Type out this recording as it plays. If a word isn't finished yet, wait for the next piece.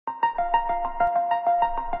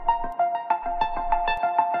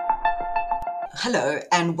Hello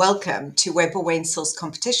and welcome to Weber Wenzel's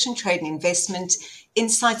Competition, Trade and Investment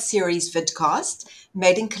Insight Series vidcast,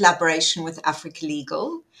 made in collaboration with Africa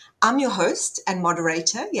Legal. I'm your host and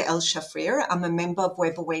moderator, Yael Shafrir. I'm a member of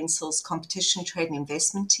Weber Wenzel's Competition, Trade and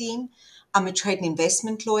Investment team. I'm a trade and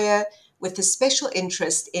investment lawyer with a special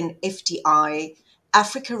interest in FDI,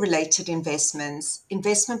 Africa-related investments,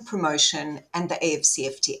 investment promotion, and the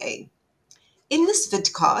AFCFTA. In this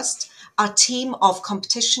vidcast, our team of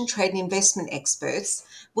competition, trade, and investment experts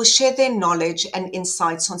will share their knowledge and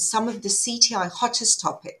insights on some of the CTI hottest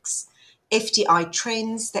topics: FDI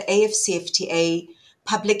trends, the AFCFTA,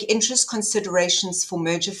 public interest considerations for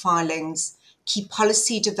merger filings, key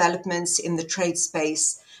policy developments in the trade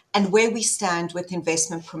space, and where we stand with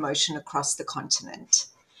investment promotion across the continent.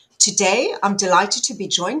 Today, I'm delighted to be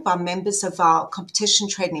joined by members of our competition,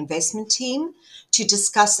 trade, and investment team to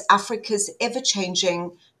discuss Africa's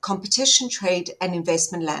ever-changing competition, trade, and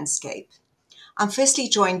investment landscape. I'm firstly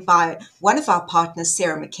joined by one of our partners,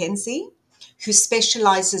 Sarah McKenzie, who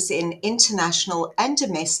specializes in international and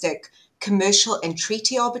domestic commercial and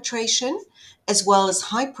treaty arbitration, as well as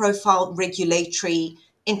high-profile regulatory,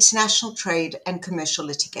 international trade, and commercial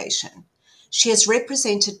litigation. She has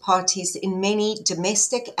represented parties in many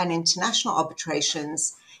domestic and international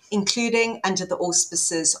arbitrations, including under the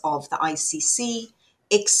auspices of the ICC,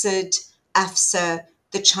 ICSID, AFSA,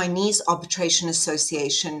 the Chinese Arbitration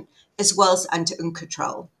Association, as well as under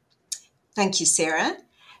UNCTAD. Thank you, Sarah.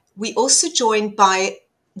 We also joined by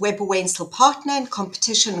Weber Wenzel partner and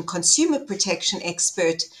competition and consumer protection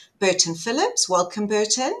expert, Burton Phillips. Welcome,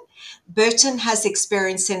 Burton. Burton has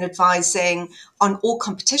experience in advising on all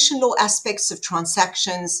competition law aspects of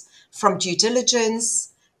transactions, from due diligence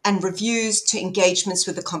and reviews to engagements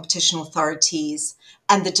with the competition authorities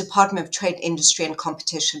and the Department of Trade, Industry and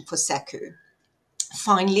Competition for SACU.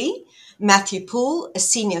 Finally, Matthew Poole, a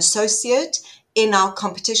senior associate in our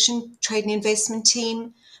competition, trade and investment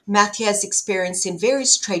team. Matthew has experience in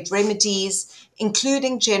various trade remedies,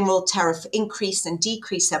 including general tariff increase and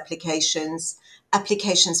decrease applications,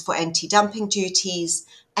 applications for anti-dumping duties,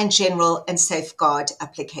 and general and safeguard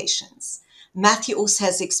applications. Matthew also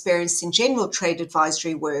has experience in general trade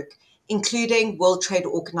advisory work, including World Trade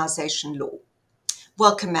Organization law.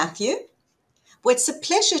 Welcome, Matthew. Well, it's a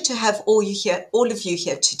pleasure to have all of you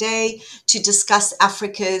here today to discuss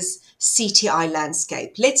Africa's CTI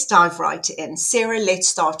landscape. Let's dive right in. Sarah, let's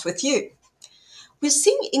start with you. We're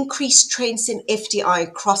seeing increased trends in FDI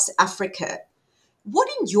across Africa. What,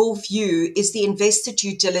 in your view, is the investor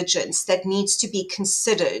due diligence that needs to be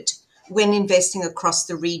considered when investing across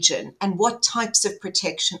the region, and what types of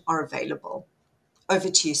protection are available? Over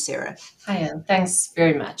to you, Sarah. Hi, Anne. Thanks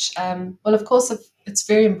very much. Well, of course, it's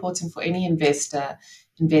very important for any investor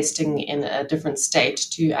investing in a different state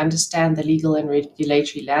to understand the legal and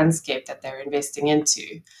regulatory landscape that they're investing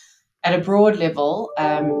into. At a broad level,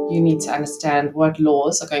 you need to understand what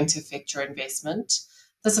laws are going to affect your investment.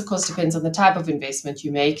 This, of course, depends on the type of investment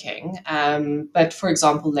you're making. But for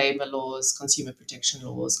example, labor laws, consumer protection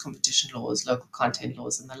laws, competition laws, local content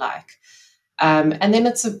laws, and the like. And then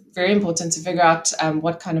it's very important to figure out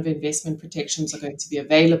what kind of investment protections are going to be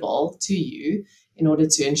available to you in order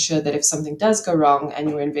to ensure that if something does go wrong and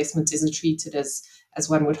your investment isn't treated as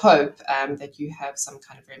one would hope, that you have some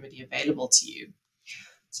kind of remedy available to you.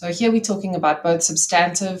 So here we're talking about both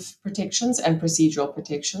substantive protections and procedural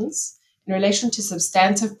protections. In relation to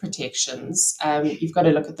substantive protections, you've got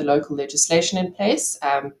to look at the local legislation in place.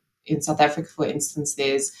 In South Africa, for instance,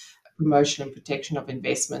 there's a Promotion and Protection of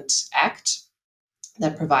Investment Act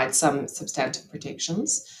that provides some substantive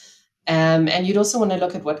protections. And you'd also want to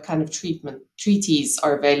look at what kind of treaties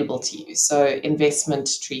are available to you. So investment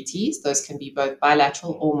treaties, those can be both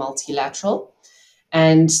bilateral or multilateral,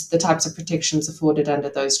 and the types of protections afforded under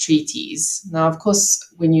those treaties. Now, of course,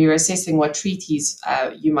 when you're assessing what treaties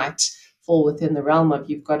you might fall within the realm of,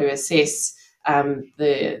 you've got to assess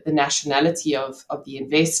the nationality of the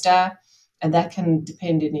investor, and that can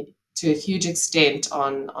depend to a huge extent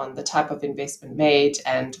on the type of investment made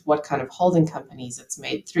and what kind of holding companies it's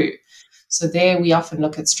made through. So there we often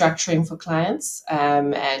look at structuring for clients,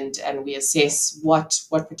 and we assess what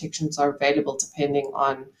protections are available depending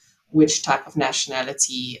on which type of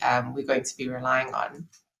nationality we're going to be relying on.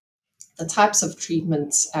 The types of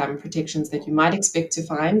treatment protections that you might expect to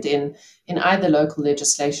find in either local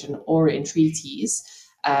legislation or in treaties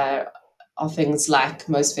are things like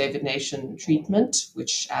most favored nation treatment,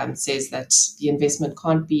 which says that the investment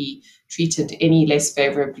can't be treated any less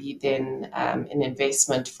favorably than an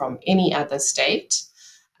investment from any other state.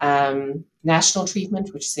 National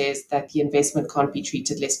treatment, which says that the investment can't be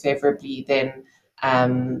treated less favorably than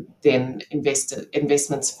then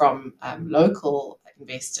investments from local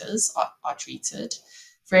investors are treated.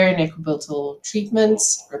 Fair and equitable treatment,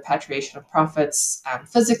 repatriation of profits,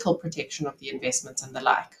 physical protection of the investment, and the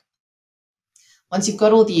like. Once you've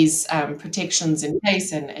got all these protections in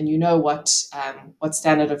place, and you know what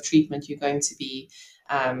standard of treatment you're going to be,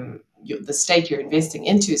 the state you're investing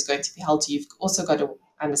into is going to be held to, you've also got to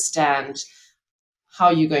understand how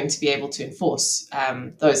you're going to be able to enforce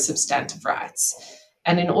those substantive rights.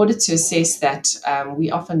 And in order to assess that, we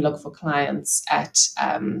often look for clients at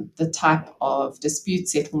the type of dispute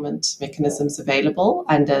settlement mechanisms available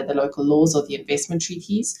under the local laws or the investment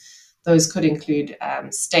treaties. Those could include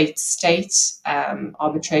state-state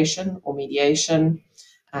arbitration or mediation,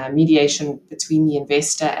 mediation between the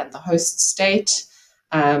investor and the host state,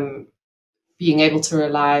 being able to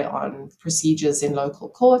rely on procedures in local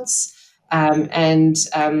courts, and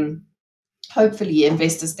hopefully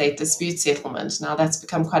investor-state dispute settlement. Now, that's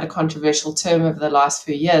become quite a controversial term over the last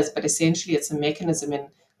few years, but essentially it's a mechanism in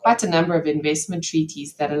quite a number of investment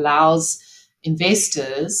treaties that allows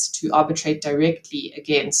investors to arbitrate directly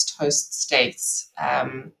against host states.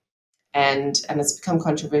 And it's become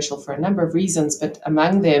controversial for a number of reasons, but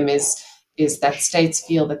among them is that states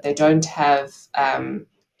feel that they don't have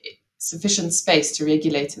sufficient space to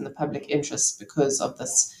regulate in the public interest because of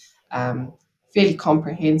this fairly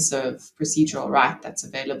comprehensive procedural right that's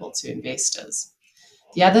available to investors.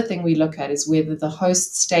 The other thing we look at is whether the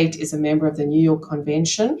host state is a member of the New York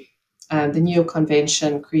Convention. The New York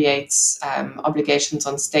Convention creates obligations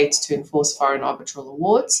on states to enforce foreign arbitral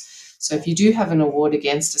awards. So if you do have an award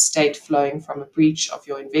against a state flowing from a breach of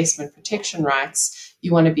your investment protection rights,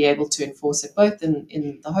 you want to be able to enforce it both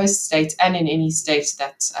in the host state and in any state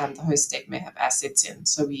that the host state may have assets in.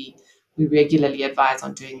 So we regularly advise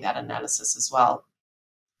on doing that analysis as well.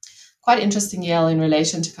 Quite interesting, Yael, in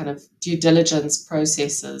relation to kind of due diligence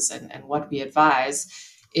processes and what we advise,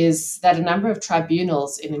 is that a number of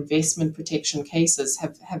tribunals in investment protection cases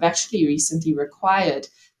have actually recently required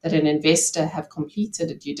that an investor have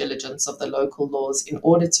completed a due diligence of the local laws in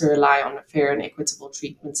order to rely on a fair and equitable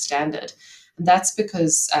treatment standard. And that's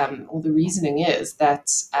because, or the reasoning is that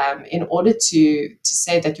in order to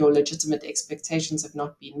say that your legitimate expectations have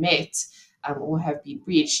not been met, or have been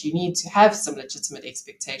breached, you need to have some legitimate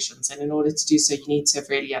expectations. And in order to do so, you need to have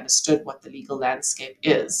really understood what the legal landscape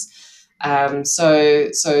is. So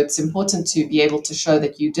it's important to be able to show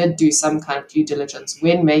that you did do some kind of due diligence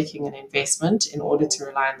when making an investment in order to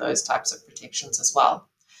rely on those types of protections as well.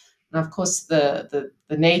 Now, of course, the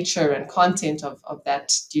nature and content of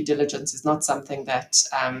that due diligence is not something that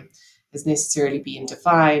has necessarily been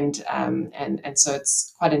defined, and so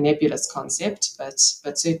it's quite a nebulous concept, but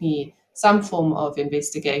certainly some form of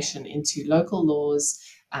investigation into local laws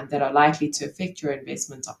that are likely to affect your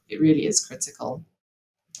investment, it really is critical.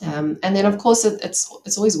 And then, of course,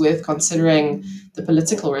 it's always worth considering the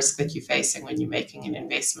political risk that you're facing when you're making an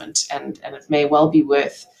investment, and it may well be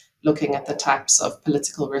worth looking at the types of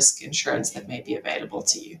political risk insurance that may be available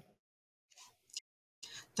to you.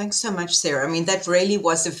 Thanks so much, Sarah. I mean, that really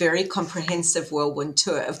was a very comprehensive whirlwind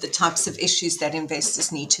tour of the types of issues that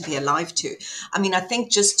investors need to be alive to. I mean, I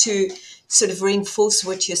think just to sort of reinforce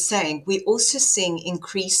what you're saying, we're also seeing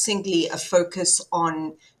increasingly a focus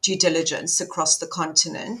on due diligence across the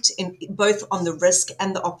continent, in both on the risk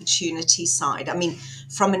and the opportunity side. I mean,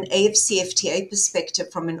 from an AFCFTA perspective,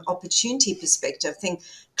 from an opportunity perspective, I think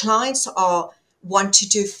clients want to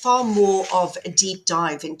do far more of a deep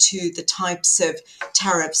dive into the types of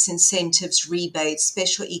tariffs, incentives, rebates,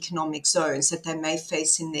 special economic zones that they may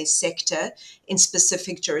face in their sector in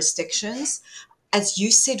specific jurisdictions. As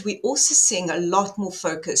you said, we're also seeing a lot more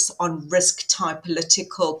focus on risk type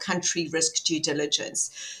political country risk due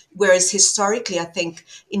diligence. Whereas historically, I think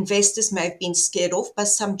investors may have been scared off by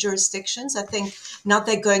some jurisdictions. I think now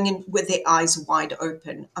they're going in with their eyes wide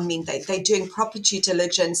open. I mean, they're doing proper due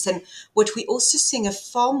diligence. And what we're also seeing a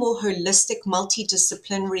far more holistic,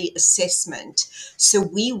 multidisciplinary assessment. So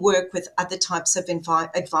we work with other types of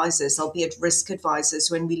advisors, albeit risk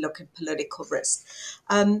advisors, when we look at political risk.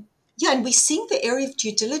 Yeah, and we're seeing the area of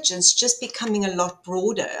due diligence just becoming a lot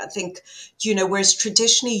broader. I think, whereas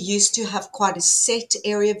traditionally you used to have quite a set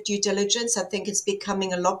area of due diligence, I think it's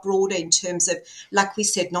becoming a lot broader in terms of, like we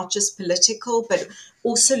said, not just political, but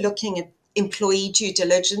also looking at employee due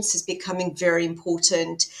diligence is becoming very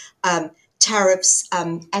important. Tariffs,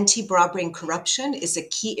 anti-bribery and corruption is a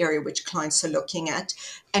key area which clients are looking at,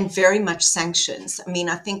 and very much sanctions. I mean,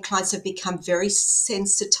 I think clients have become very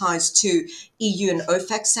sensitized to EU and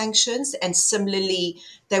OFAC sanctions, and similarly,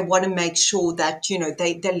 they want to make sure that,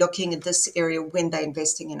 they're looking at this area when they're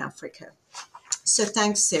investing in Africa. So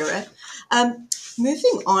thanks, Sarah.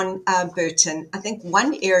 Moving on, Burton, I think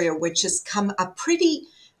one area which has come up pretty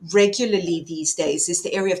regularly these days is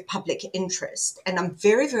the area of public interest. And I'm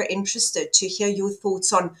very, very interested to hear your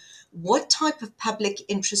thoughts on what type of public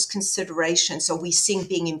interest considerations are we seeing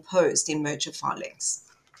being imposed in merger filings?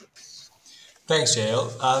 Thanks,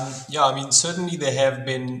 Jael. Yeah, I mean, certainly there have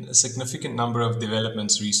been a significant number of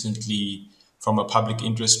developments recently from a public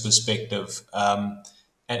interest perspective.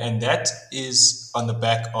 And that is on the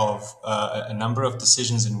back of a number of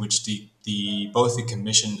decisions in which both the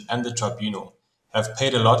Commission and the Tribunal have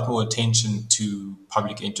paid a lot more attention to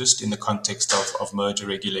public interest in the context of merger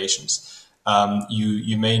regulations.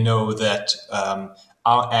 You may know that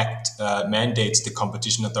our Act mandates the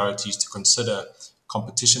competition authorities to consider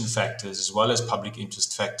competition factors as well as public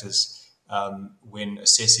interest factors when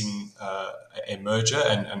assessing a merger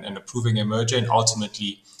and approving a merger. And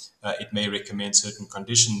ultimately, it may recommend certain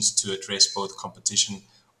conditions to address both competition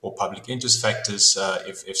or public interest factors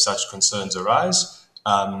if such concerns arise,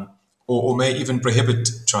 or may even prohibit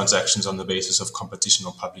transactions on the basis of competition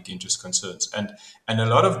or public interest concerns. And a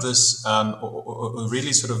lot of this, or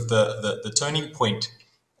really sort of the turning point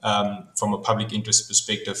from a public interest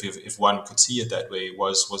perspective, if one could see it that way,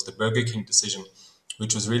 was the Burger King decision,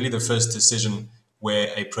 which was really the first decision where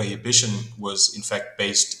a prohibition was in fact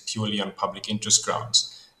based purely on public interest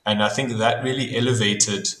grounds. And I think that really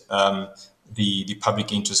elevated the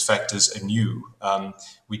public interest factors anew.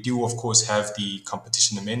 We do, of course, have the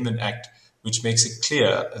Competition Amendment Act, which makes it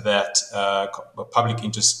clear that public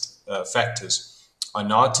interest factors are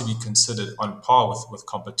now to be considered on par with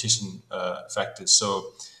competition factors.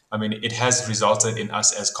 So, I mean, it has resulted in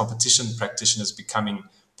us as competition practitioners becoming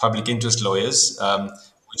public interest lawyers,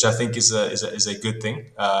 which I think is a good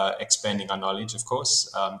thing, expanding our knowledge, of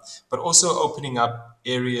course, but also opening up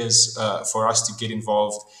areas for us to get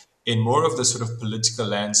involved in more of the sort of political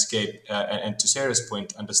landscape, and to Sarah's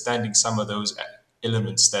point, understanding some of those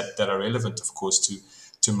elements that are relevant, of course,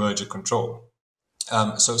 to merger control.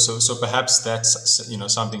 So perhaps that's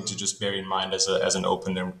something to just bear in mind as an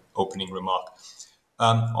opening remark.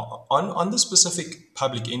 On the specific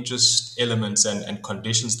public interest elements and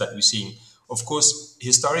conditions that we're seeing, of course,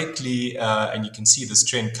 historically, and you can see this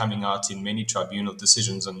trend coming out in many tribunal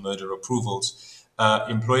decisions on merger approvals,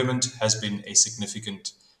 employment has been a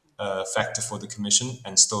significant factor for the Commission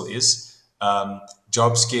and still is.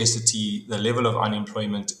 Job scarcity, the level of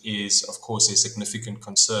unemployment is, of course, a significant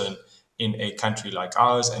concern in a country like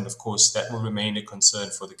ours. And of course, that will remain a concern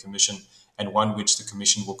for the Commission, and one which the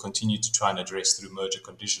Commission will continue to try and address through merger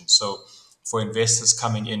conditions. So for investors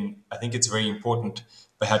coming in, I think it's very important,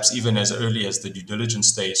 perhaps even as early as the due diligence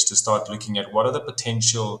stage, to start looking at what are the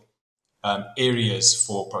potential areas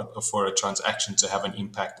for a transaction to have an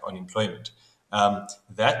impact on employment.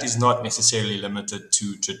 That is not necessarily limited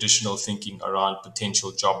to traditional thinking around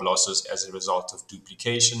potential job losses as a result of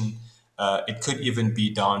duplication. It could even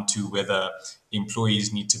be down to whether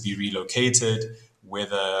employees need to be relocated,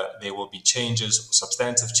 whether there will be changes,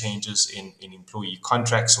 substantive changes in employee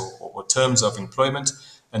contracts or terms of employment.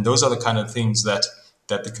 And those are the kind of things that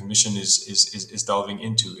the Commission is delving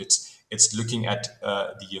into. It's looking at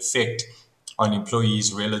the effect on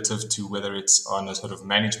employees relative to whether it's on a sort of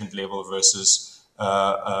management level versus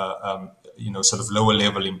sort of lower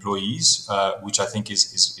level employees, which I think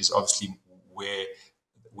is obviously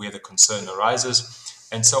where the concern arises.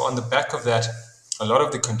 And so on the back of that, a lot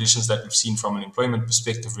of the conditions that we've seen from an employment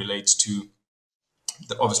perspective relates to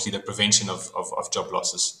obviously the prevention of job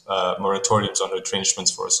losses, moratoriums on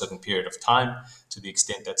retrenchments for a certain period of time to the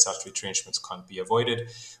extent that such retrenchments can't be avoided.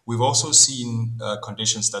 We've also seen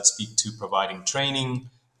conditions that speak to providing training,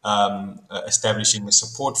 establishing a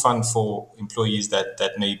support fund for employees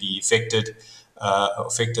that may be affected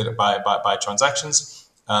by transactions,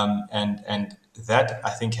 and that I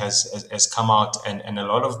think has come out, and a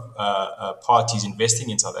lot of parties investing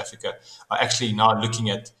in South Africa are actually now looking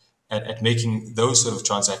at making those sort of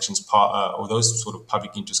transactions part, or those sort of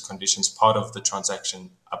public interest conditions part of the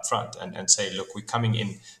transaction upfront, and say, look, we're coming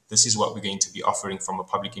in, this is what we're going to be offering from a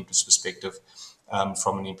public interest perspective,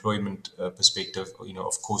 from an employment perspective,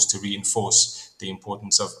 of course, to reinforce the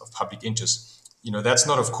importance of public interest. That's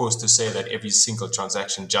not, of course, to say that every single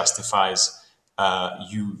transaction justifies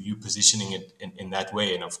you positioning it in that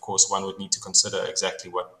way. And of course, one would need to consider exactly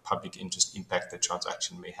what public interest impact the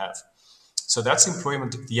transaction may have. So that's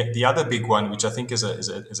employment. The other big one, which I think is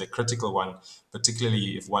a critical one,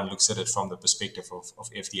 particularly if one looks at it from the perspective of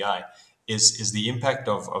FDI, is the impact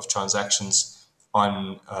of transactions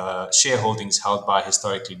on shareholdings held by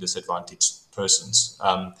historically disadvantaged persons.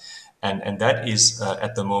 And that is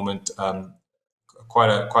at the moment quite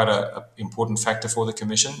a important factor for the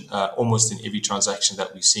Commission. Almost in every transaction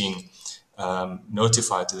that we're seeing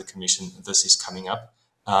notified to the Commission, this is coming up.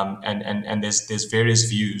 And there's various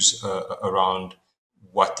views around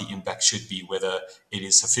what the impact should be, whether it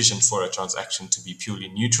is sufficient for a transaction to be purely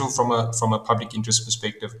neutral from a public interest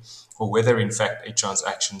perspective, or whether in fact a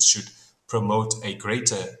transaction should promote a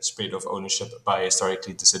greater spread of ownership by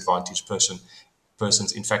historically disadvantaged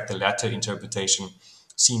persons. In fact, the latter interpretation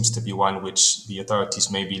seems to be one which the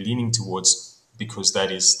authorities may be leaning towards, because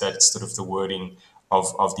that's sort of the wording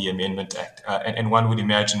of the Amendment Act. And one would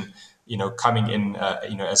imagine, coming in,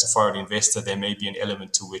 as a foreign investor, there may be an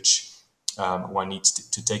element to which one needs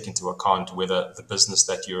to take into account whether the business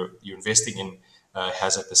that you're investing in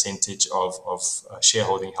has a percentage of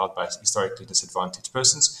shareholding held by historically disadvantaged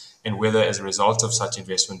persons, and whether as a result of such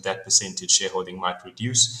investment that percentage shareholding might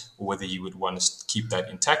reduce, or whether you would want to keep that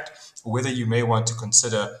intact, or whether you may want to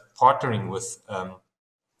consider partnering with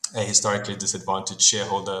a historically disadvantaged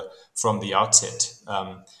shareholder from the outset,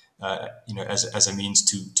 as a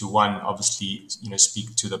means to one, obviously,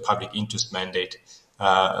 speak to the public interest mandate,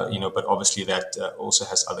 but obviously that also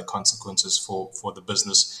has other consequences for the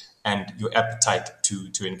business and your appetite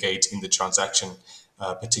to engage in the transaction,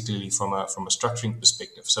 particularly from a structuring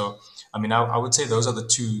perspective. So, I would say those are the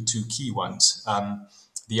two key ones.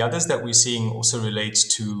 The others that we're seeing also relates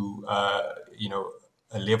to,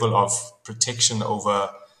 a level of protection over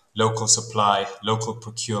local supply, local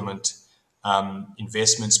procurement,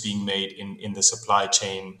 investments being made in the supply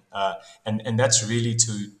chain, and that's really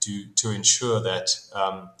to ensure that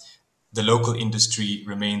the local industry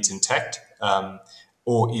remains intact,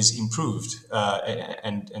 or is improved.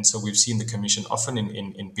 And so we've seen the Commission often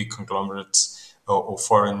in big conglomerates or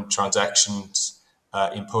foreign transactions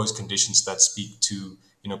impose conditions that speak to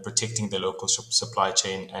protecting the local supply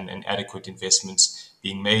chain and adequate investments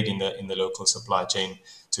being made in the local supply chain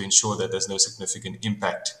to ensure that there's no significant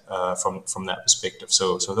impact from that perspective.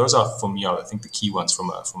 So those are, for me, I think, the key ones from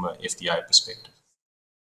a FDI perspective.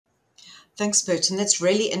 Thanks, Burton. That's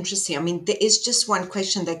really interesting. There is just one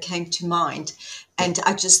question that came to mind, and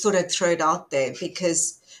I just thought I'd throw it out there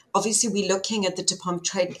because obviously we're looking at the Department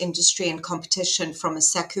of Trade, Industry and Competition from a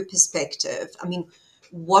SACU perspective.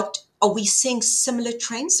 What are we seeing similar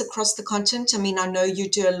trends across the continent? I know you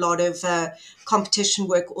do a lot of competition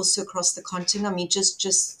work also across the continent.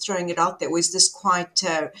 Just throwing it out there, or is this quite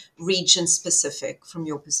region specific from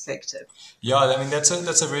your perspective? Yeah, that's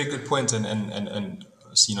a very good point, and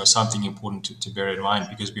something important to bear in mind,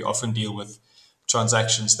 because we often deal with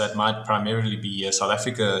transactions that might primarily be a South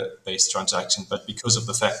Africa-based transaction, but because of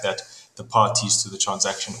the fact that the parties to the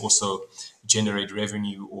transaction also generate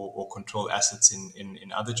revenue or control assets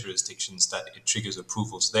in other jurisdictions, that it triggers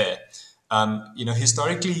approvals there.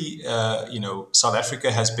 Historically, South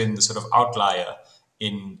Africa has been the sort of outlier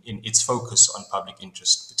in its focus on public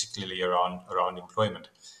interest, particularly around employment.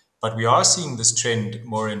 But we are seeing this trend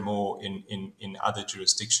more and more in other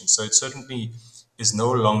jurisdictions. So it certainly is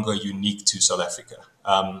no longer unique to South Africa.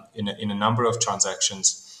 In a number of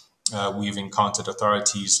transactions, we've encountered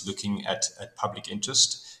authorities looking at public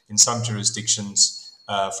interest. In some jurisdictions,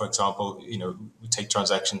 for example, we take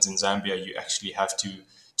transactions in Zambia, you actually have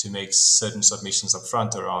to make certain submissions up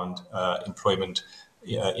front around employment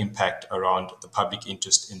impact around the public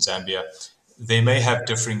interest in Zambia. They may have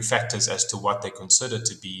differing factors as to what they consider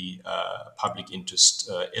to be public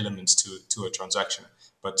interest elements to a transaction,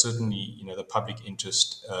 but certainly, the public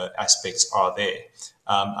interest aspects are there.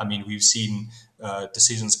 We've seen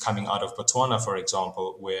decisions coming out of Botswana, for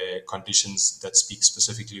example, where conditions that speak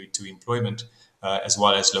specifically to employment as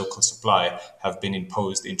well as local supply have been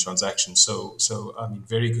imposed in transactions. So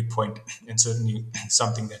very good point, and certainly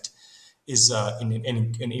something that is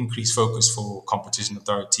an increased focus for competition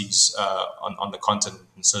authorities on the continent,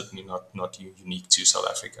 and certainly not unique to South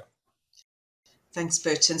Africa. Thanks,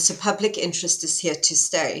 Burton. So public interest is here to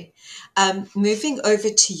stay. Moving over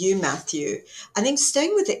to you, Matthew, I think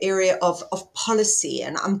staying with the area of policy,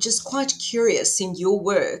 and I'm just quite curious in your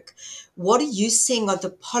work, what are you seeing are the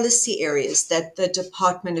policy areas that the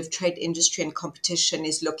Department of Trade, Industry and Competition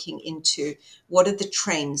is looking into? What are the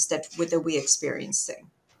trends that we're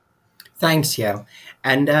experiencing? Thanks, Yael.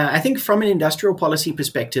 And I think from an industrial policy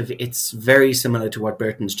perspective, it's very similar to what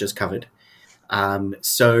Burton's just covered.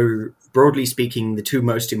 So broadly speaking, the two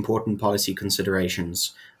most important policy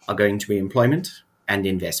considerations are going to be employment and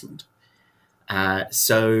investment.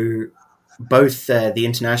 So both the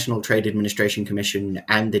International Trade Administration Commission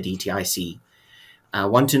and the DTIC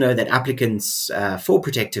want to know that applicants for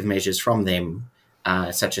protective measures from them,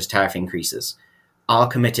 such as tariff increases, are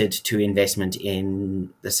committed to investment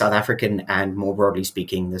in the South African and, more broadly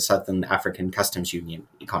speaking, the Southern African Customs Union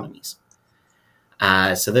economies.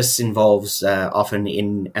 So this involves often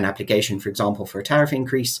in an application, for example, for a tariff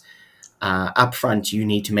increase. Upfront, you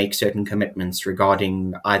need to make certain commitments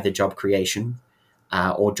regarding either job creation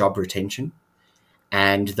or job retention.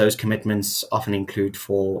 And those commitments often include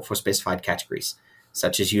for specified categories,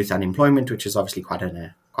 such as youth unemployment, which is obviously quite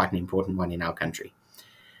an important one in our country.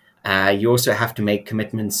 You also have to make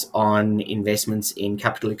commitments on investments in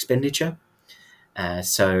capital expenditure.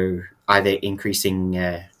 So either increasing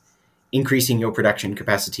your production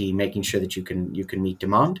capacity, making sure that you can meet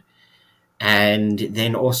demand, and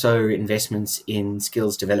then also investments in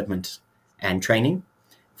skills development and training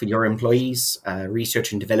for your employees,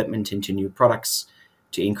 research and development into new products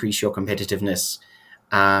to increase your competitiveness,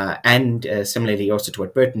 and similarly also to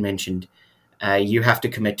what Burton mentioned, you have to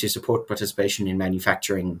commit to support participation in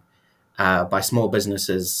manufacturing by small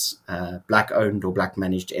businesses, Black-owned or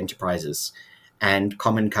Black-managed enterprises, and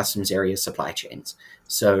common customs area supply chains.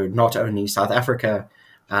 So not only South Africa,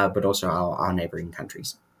 but also our neighboring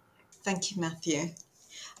countries. Thank you, Matthew.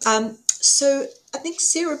 So I think,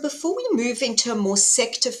 Sarah, before we move into a more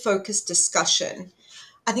sector-focused discussion,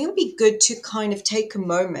 I think it would be good to kind of take a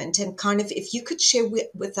moment and kind of, if you could share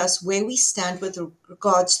with us where we stand with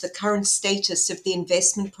regards to the current status of the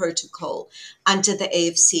investment protocol under the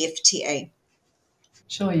AfCFTA.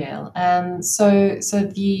 Sure, Yael. So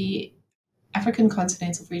the African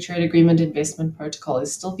Continental Free Trade Agreement Investment Protocol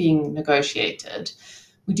is still being negotiated.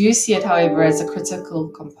 We do see it, however, as a critical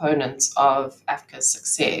component of Africa's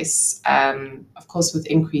success. Of course, with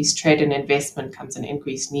increased trade and investment comes an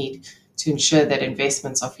increased need to ensure that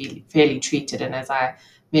investments are fairly treated. And as I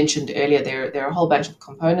mentioned earlier, there are a whole bunch of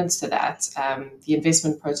components to that. The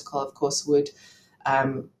investment protocol, of course, would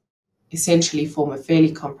essentially form a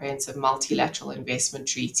fairly comprehensive multilateral investment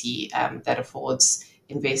treaty that affords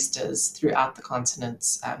investors throughout the continent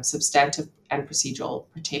substantive and procedural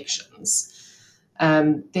protections.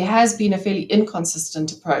 There has been a fairly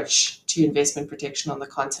inconsistent approach to investment protection on the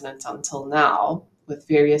continent until now, with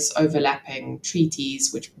various overlapping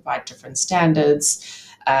treaties which provide different standards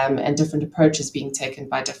and different approaches being taken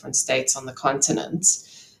by different states on the continent.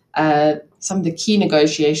 Some of the key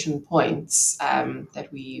negotiation points that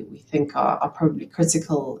we think are probably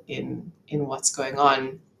critical in what's going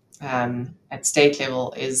on at state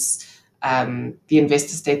level is the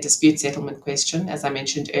investor-state dispute settlement question. As I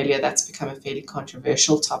mentioned earlier, that's become a fairly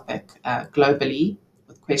controversial topic globally,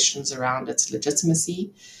 with questions around its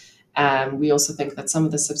legitimacy. We also think that some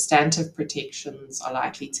of the substantive protections are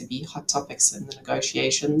likely to be hot topics in the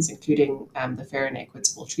negotiations, including the fair and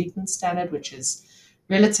equitable treatment standard, which is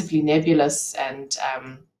relatively nebulous and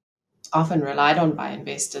often relied on by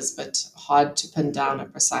investors, but hard to pin down a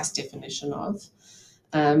precise definition of.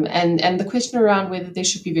 And the question around whether there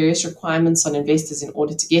should be various requirements on investors in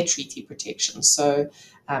order to get treaty protection. So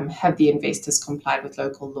have the investors complied with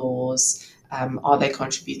local laws? Are they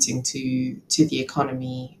contributing to the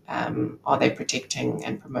economy? Are they protecting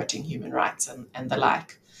and promoting human rights and the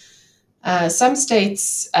like? Some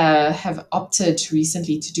states have opted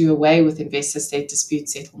recently to do away with investor-state dispute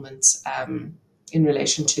settlements in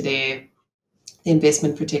relation to the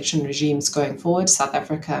investment protection regimes going forward, South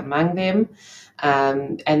Africa among them.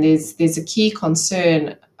 And there's a key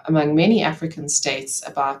concern among many African states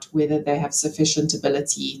about whether they have sufficient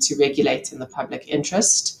ability to regulate in the public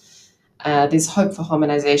interest. There's hope for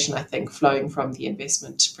harmonization, I think, flowing from the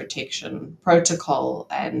investment protection protocol,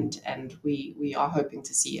 and we are hoping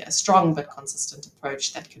to see a strong but consistent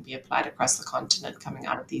approach that can be applied across the continent coming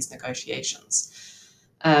out of these negotiations.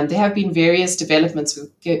 There have been various developments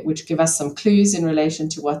which give us some clues in relation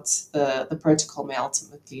to what the protocol may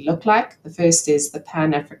ultimately look like. The first is the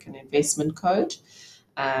Pan-African Investment Code,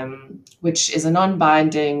 which is a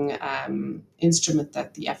non-binding instrument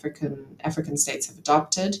that the African states have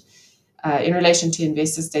adopted. In relation to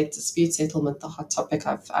investor-state dispute settlement, the hot topic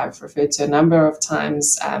I've referred to a number of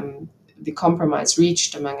times, the compromise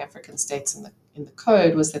reached among African states in the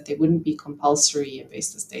code was that there wouldn't be compulsory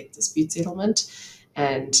investor-state dispute settlement,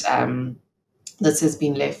 and this has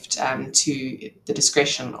been left to the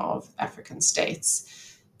discretion of African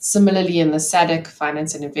states. Similarly, in the SADC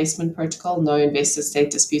Finance and Investment Protocol, no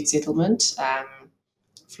investor-state dispute settlement,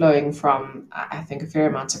 flowing from, I think, a fair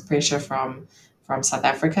amount of pressure from South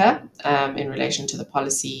Africa in relation to the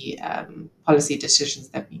policy decisions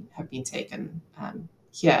that have been taken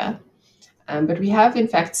here. But we have, in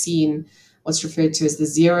fact, seen what's referred to as the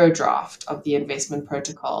zero draft of the investment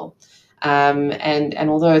protocol. And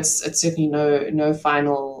although it's certainly no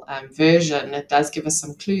final version, it does give us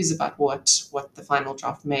some clues about what the final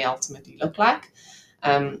draft may ultimately look like.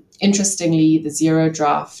 Interestingly, the zero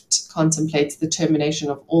draft contemplates the termination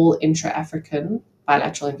of all intra-African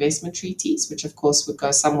bilateral investment treaties, which of course would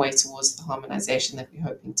go some way towards the harmonization that we're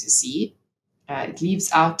hoping to see. It leaves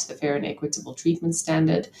out the fair and equitable treatment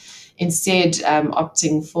standard, instead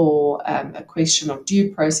opting for a question of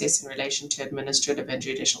due process in relation to administrative and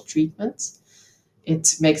judicial treatment.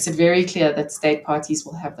 It makes it very clear that state parties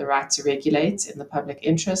will have the right to regulate in the public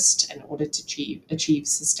interest in order to achieve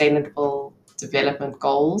sustainable development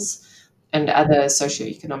goals and other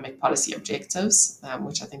socioeconomic policy objectives,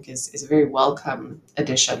 which I think is a very welcome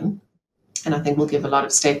addition. And I think will give a lot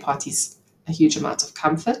of state parties a huge amount of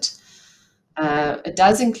comfort. It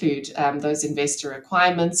does include those investor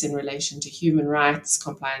requirements in relation to human rights,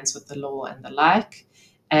 compliance with the law, and the like,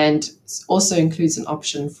 and also includes an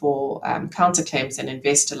option for counterclaims and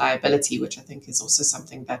investor liability, which I think is also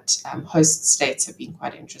something that host states have been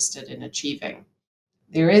quite interested in achieving.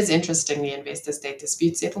 There is, interestingly, investor-state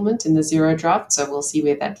dispute settlement in the zero draft, so we'll see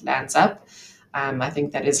where that lands up. I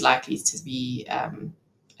think that is likely to be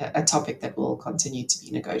a topic that will continue to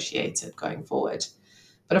be negotiated going forward.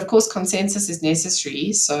 But of course, consensus is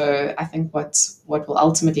necessary. So I think what will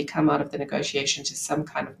ultimately come out of the negotiations is some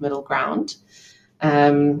kind of middle ground.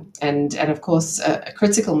 And of course, a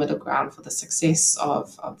critical middle ground for the success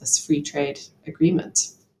of this free trade agreement.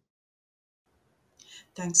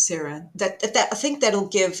 Thanks, Sarah. I think that'll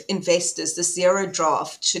give investors, the zero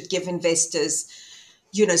draft should give investors,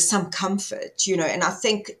 some comfort, and I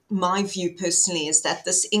think my view personally is that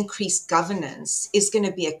this increased governance is going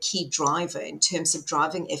to be a key driver in terms of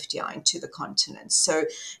driving FDI into the continent. So,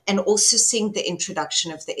 and also seeing the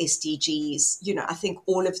introduction of the SDGs, I think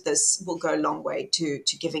all of this will go a long way to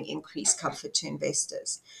giving increased comfort to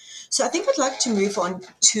investors. So I think I'd like to move on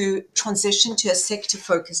to transition to a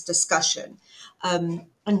sector-focused discussion.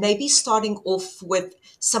 And maybe starting off with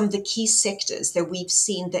some of the key sectors that we've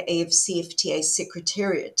seen the AFCFTA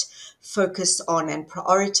Secretariat focus on and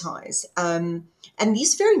prioritize. And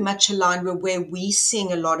these very much align with where we're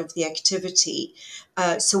seeing a lot of the activity.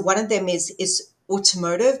 So one of them is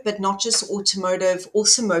automotive, but not just automotive,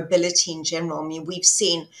 also mobility in general. I mean, we've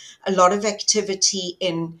seen a lot of activity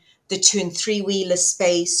in the 2- and 3-wheeler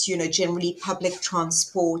space, generally public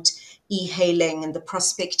transport, e-hailing, and the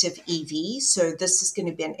prospect of EV. So this is going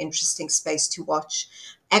to be an interesting space to watch.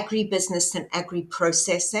 Agribusiness and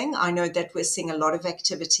agri-processing. I know that we're seeing a lot of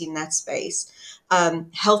activity in that space.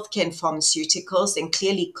 Healthcare and pharmaceuticals, and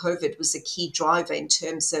clearly COVID was a key driver in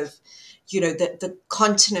terms of the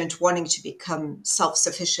continent wanting to become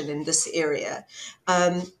self-sufficient in this area.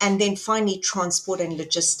 And then finally, transport and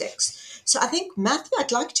logistics. So I think, Matthew,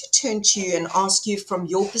 I'd like to turn to you and ask you from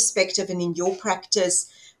your perspective and in your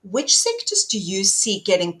practice, which sectors do you see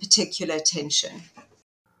getting particular attention?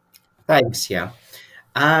 Thanks, yeah.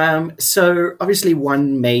 So obviously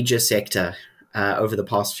one major sector over the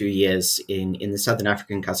past few years in the Southern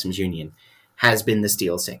African Customs Union has been the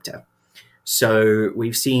steel sector. So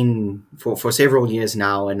we've seen for several years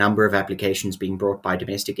now a number of applications being brought by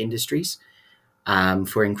domestic industries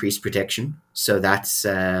for increased protection. So that's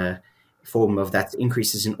a form of that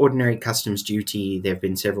increases in ordinary customs duty. There have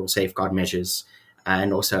been several safeguard measures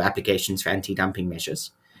and also applications for anti-dumping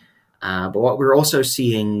measures. But what we're also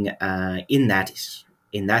seeing in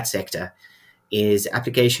that sector is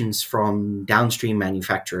applications from downstream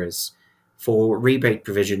manufacturers for rebate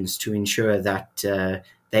provisions to ensure that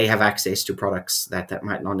they have access to products that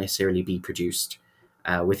might not necessarily be produced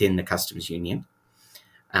within the customs union.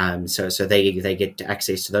 So they get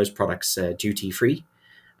access to those products duty-free,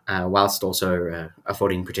 whilst also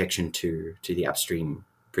affording protection to the upstream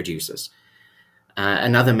producers.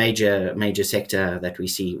 Another major sector that we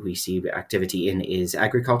see activity in is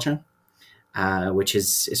agriculture, which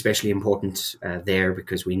is especially important there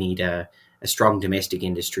because we need a strong domestic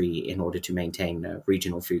industry in order to maintain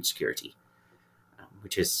regional food security,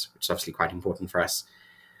 which is obviously quite important for us.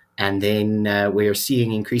 And then we're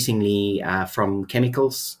seeing increasingly from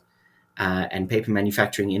chemicals and paper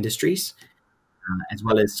manufacturing industries, as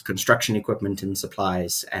well as construction equipment and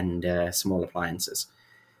supplies and small appliances.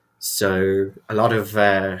 So a lot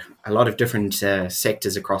of different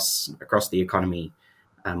sectors across the economy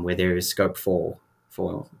where there is scope for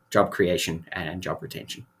job creation and job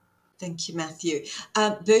retention. Thank you, Matthew.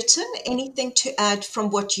 Burton, anything to add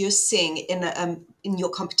from what you're seeing in your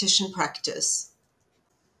competition practice?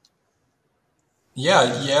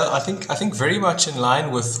 Yeah. I think very much in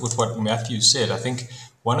line with what Matthew said. I think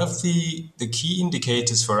one of the key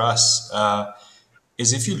indicators for us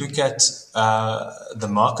is if you look at the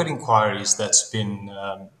market inquiries that's been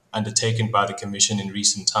undertaken by the Commission in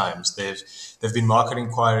recent times. There've been market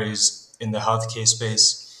inquiries in the healthcare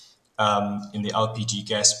space, in the LPG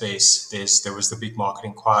gas space, there was the big market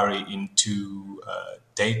inquiry into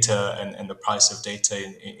data and the price of data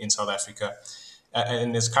in South Africa.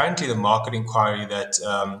 And there's currently the market inquiry that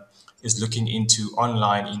is looking into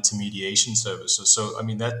online intermediation services. So, I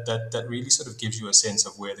mean, that really sort of gives you a sense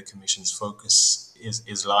of where the Commission's focus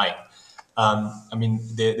is lying. I mean,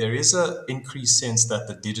 there is an increased sense that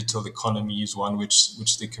the digital economy is one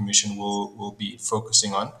which the Commission will be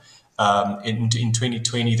focusing on. In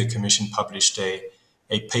 2020, the Commission published a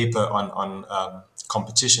paper on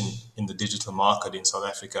competition in the digital market in South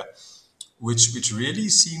Africa, which really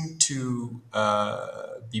seemed to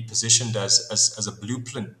be positioned as a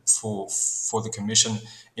blueprint for the Commission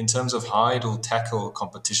in terms of how it will tackle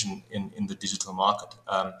competition in the digital market.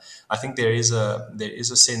 I think there is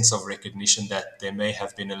a sense of recognition that there may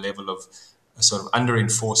have been a level of a sort of under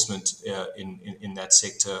enforcement in that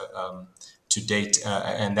sector to date,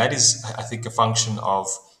 and that is, I think, a function of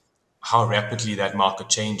how rapidly that market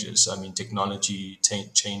changes. I mean, technology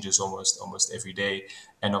changes almost every day.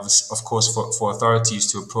 And of course, for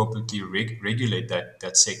authorities to appropriately regulate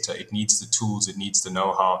that sector, it needs the tools, it needs the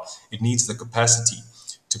know-how, it needs the capacity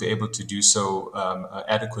to be able to do so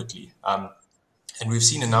adequately. And we've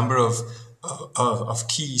seen a number of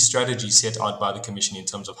key strategies set out by the Commission in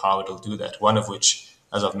terms of how it'll do that. One of which,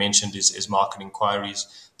 as I've mentioned, is market inquiries.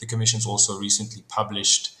 The Commission's also recently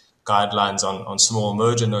published guidelines on small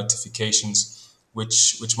merger notifications,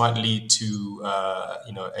 which might lead to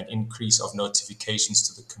an increase of notifications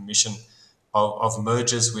to the Commission of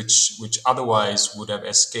mergers which otherwise would have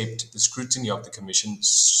escaped the scrutiny of the Commission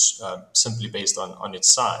simply based on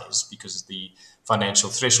its size, because the financial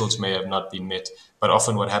thresholds may have not been met. But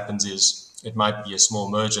often what happens is it might be a small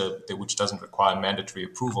merger which doesn't require mandatory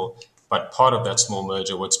approval, but part of that small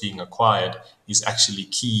merger, what's being acquired, is actually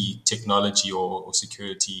key technology or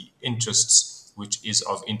security interests, which is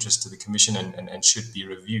of interest to the Commission and should be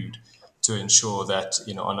reviewed to ensure that,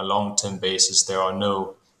 on a long-term basis, there are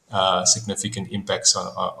no significant impacts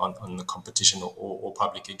on the competition or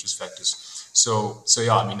public interest factors. So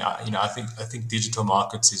yeah, I mean, I think digital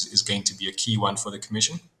markets is going to be a key one for the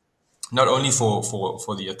Commission, not only for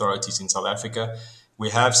the authorities in South Africa. We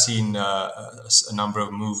have seen a number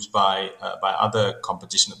of moves by other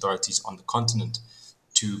competition authorities on the continent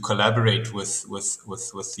to collaborate with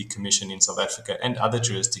the Commission in South Africa and other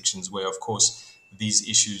jurisdictions where, of course, these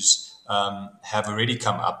issues have already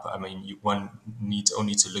come up. I mean, one needs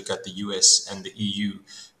only to look at the US and the EU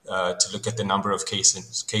to look at the number of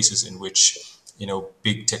cases in which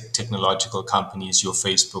big technological companies, your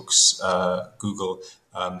Facebooks, Google,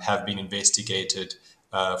 have been investigated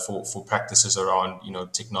for practices around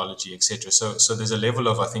technology, etc. So there's a level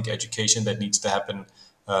of, I think, education that needs to happen,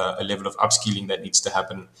 a level of upskilling that needs to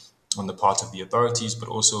happen on the part of the authorities, but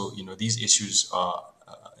also these issues are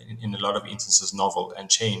in a lot of instances novel and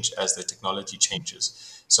change as the technology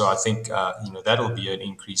changes. So I think that'll be an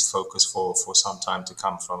increased focus for some time to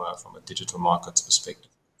come from a digital markets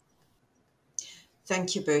perspective.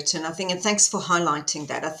 Thank you, Burton. I think, and thanks for highlighting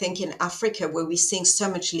that. I think in Africa, where we're seeing so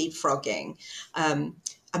much leapfrogging,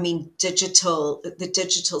 I mean, the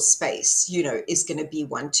digital space, is going to be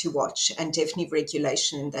one to watch, and definitely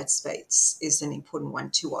regulation in that space is an important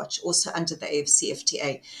one to watch, also under the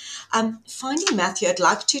AFCFTA. Finally, Matthew, I'd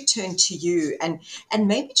like to turn to you and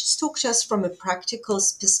maybe just talk to us from a practical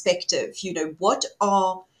perspective. What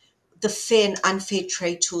are the fair and unfair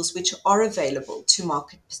trade tools which are available to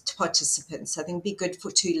market participants? I think it'd be good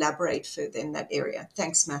to elaborate further in that area.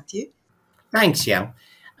 Thanks, Matthew. Thanks, Yael.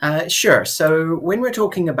 Sure. So when we're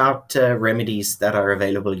talking about remedies that are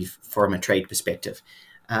available from a trade perspective,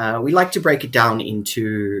 we like to break it down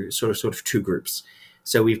into sort of two groups.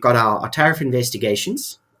 So we've got our tariff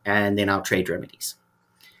investigations and then our trade remedies.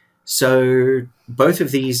 So both of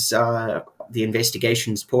these, the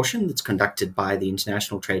investigations portion that's conducted by the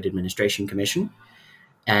International Trade Administration Commission,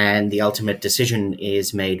 and the ultimate decision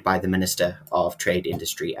is made by the Minister of Trade,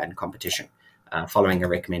 Industry and Competition, following a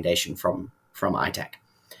recommendation from ITAC.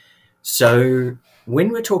 So when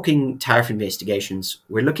we're talking tariff investigations,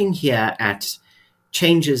 we're looking here at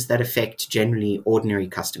changes that affect generally ordinary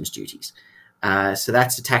customs duties. So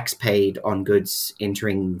that's a tax paid on goods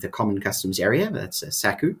entering the common customs area, that's a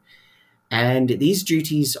SACU. And these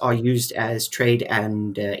duties are used as trade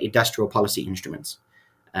and industrial policy instruments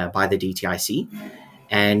by the DTIC.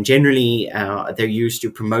 And generally, they're used to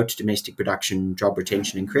promote domestic production, job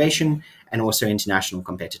retention and creation, and also international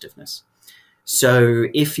competitiveness. So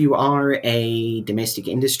if you are a domestic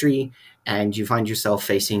industry and you find yourself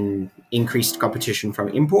facing increased competition from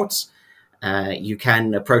imports, you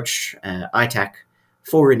can approach ITAC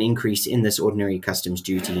for an increase in this ordinary customs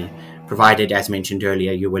duty, provided, as mentioned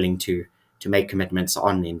earlier, you're willing to make commitments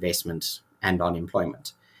on investment and on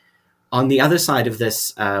employment. On the other side of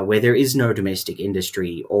this, where there is no domestic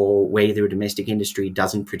industry or where the domestic industry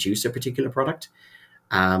doesn't produce a particular product,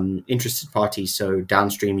 interested parties, so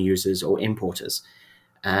downstream users or importers,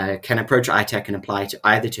 can approach ITAC and apply to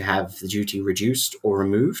either to have the duty reduced or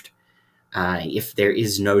removed if there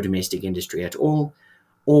is no domestic industry at all,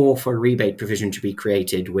 or for a rebate provision to be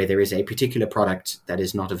created where there is a particular product that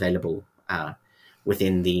is not available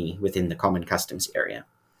within the common customs area.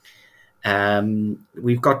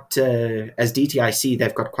 We've got, as DTIC,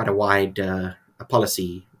 they've got quite a wide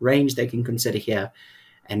policy range they can consider here.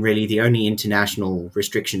 And really the only international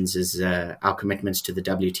restrictions is our commitments to the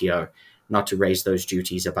WTO, not to raise those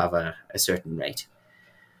duties above a certain rate.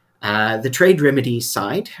 The trade remedies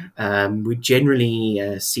side, we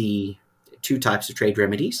generally see two types of trade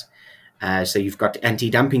remedies. So you've got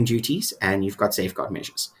anti-dumping duties and you've got safeguard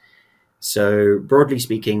measures. So broadly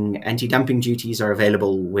speaking, anti-dumping duties are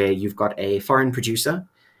available where you've got a foreign producer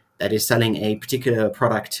that is selling a particular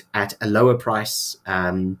product at a lower price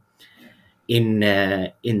in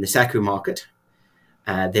the SACU market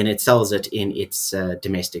than it sells it in its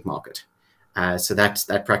domestic market. So that's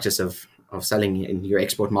that practice of selling in your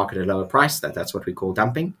export market at a lower price. That's what we call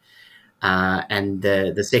dumping. And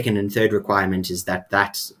the second and third requirement is that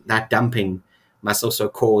dumping must also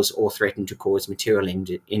cause or threaten to cause material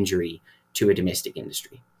injury to a domestic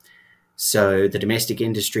industry. So the domestic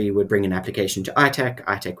industry would bring an application to ITAC.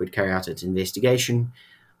 ITAC would carry out its investigation.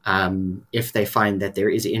 If they find that there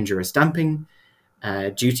is injurious dumping,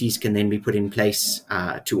 duties can then be put in place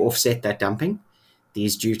to offset that dumping.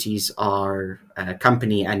 These duties are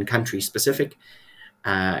company and country specific,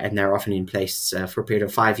 and they're often in place for a period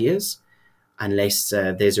of 5 years, unless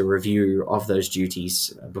there's a review of those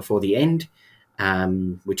duties before the end,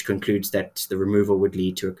 which concludes that the removal would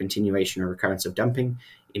lead to a continuation or recurrence of dumping,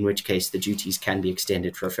 in which case the duties can be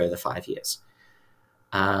extended for a further 5 years.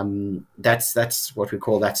 That's what we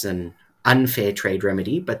call, that's an unfair trade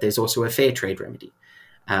remedy, but there's also a fair trade remedy,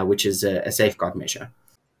 which is a safeguard measure.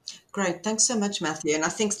 Great. Thanks so much, Matthew. And I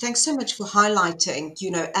think thanks so much for highlighting,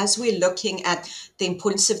 as we're looking at the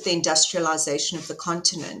importance of the industrialization of the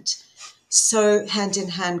continent, so hand in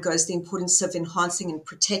hand goes the importance of enhancing and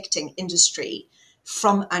protecting industry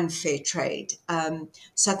from unfair trade.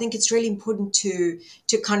 So I think it's really important to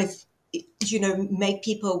kind of, make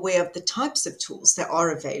people aware of the types of tools that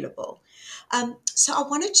are available. So I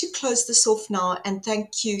wanted to close this off now and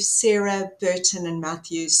thank you, Sarah, Burton, and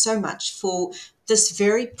Matthew, so much for this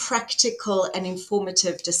very practical and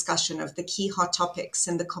informative discussion of the key hot topics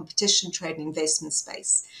in the competition, trade, and investment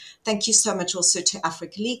space. Thank you so much also to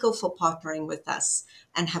Africa Legal for partnering with us,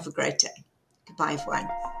 and have a great day. Goodbye, everyone.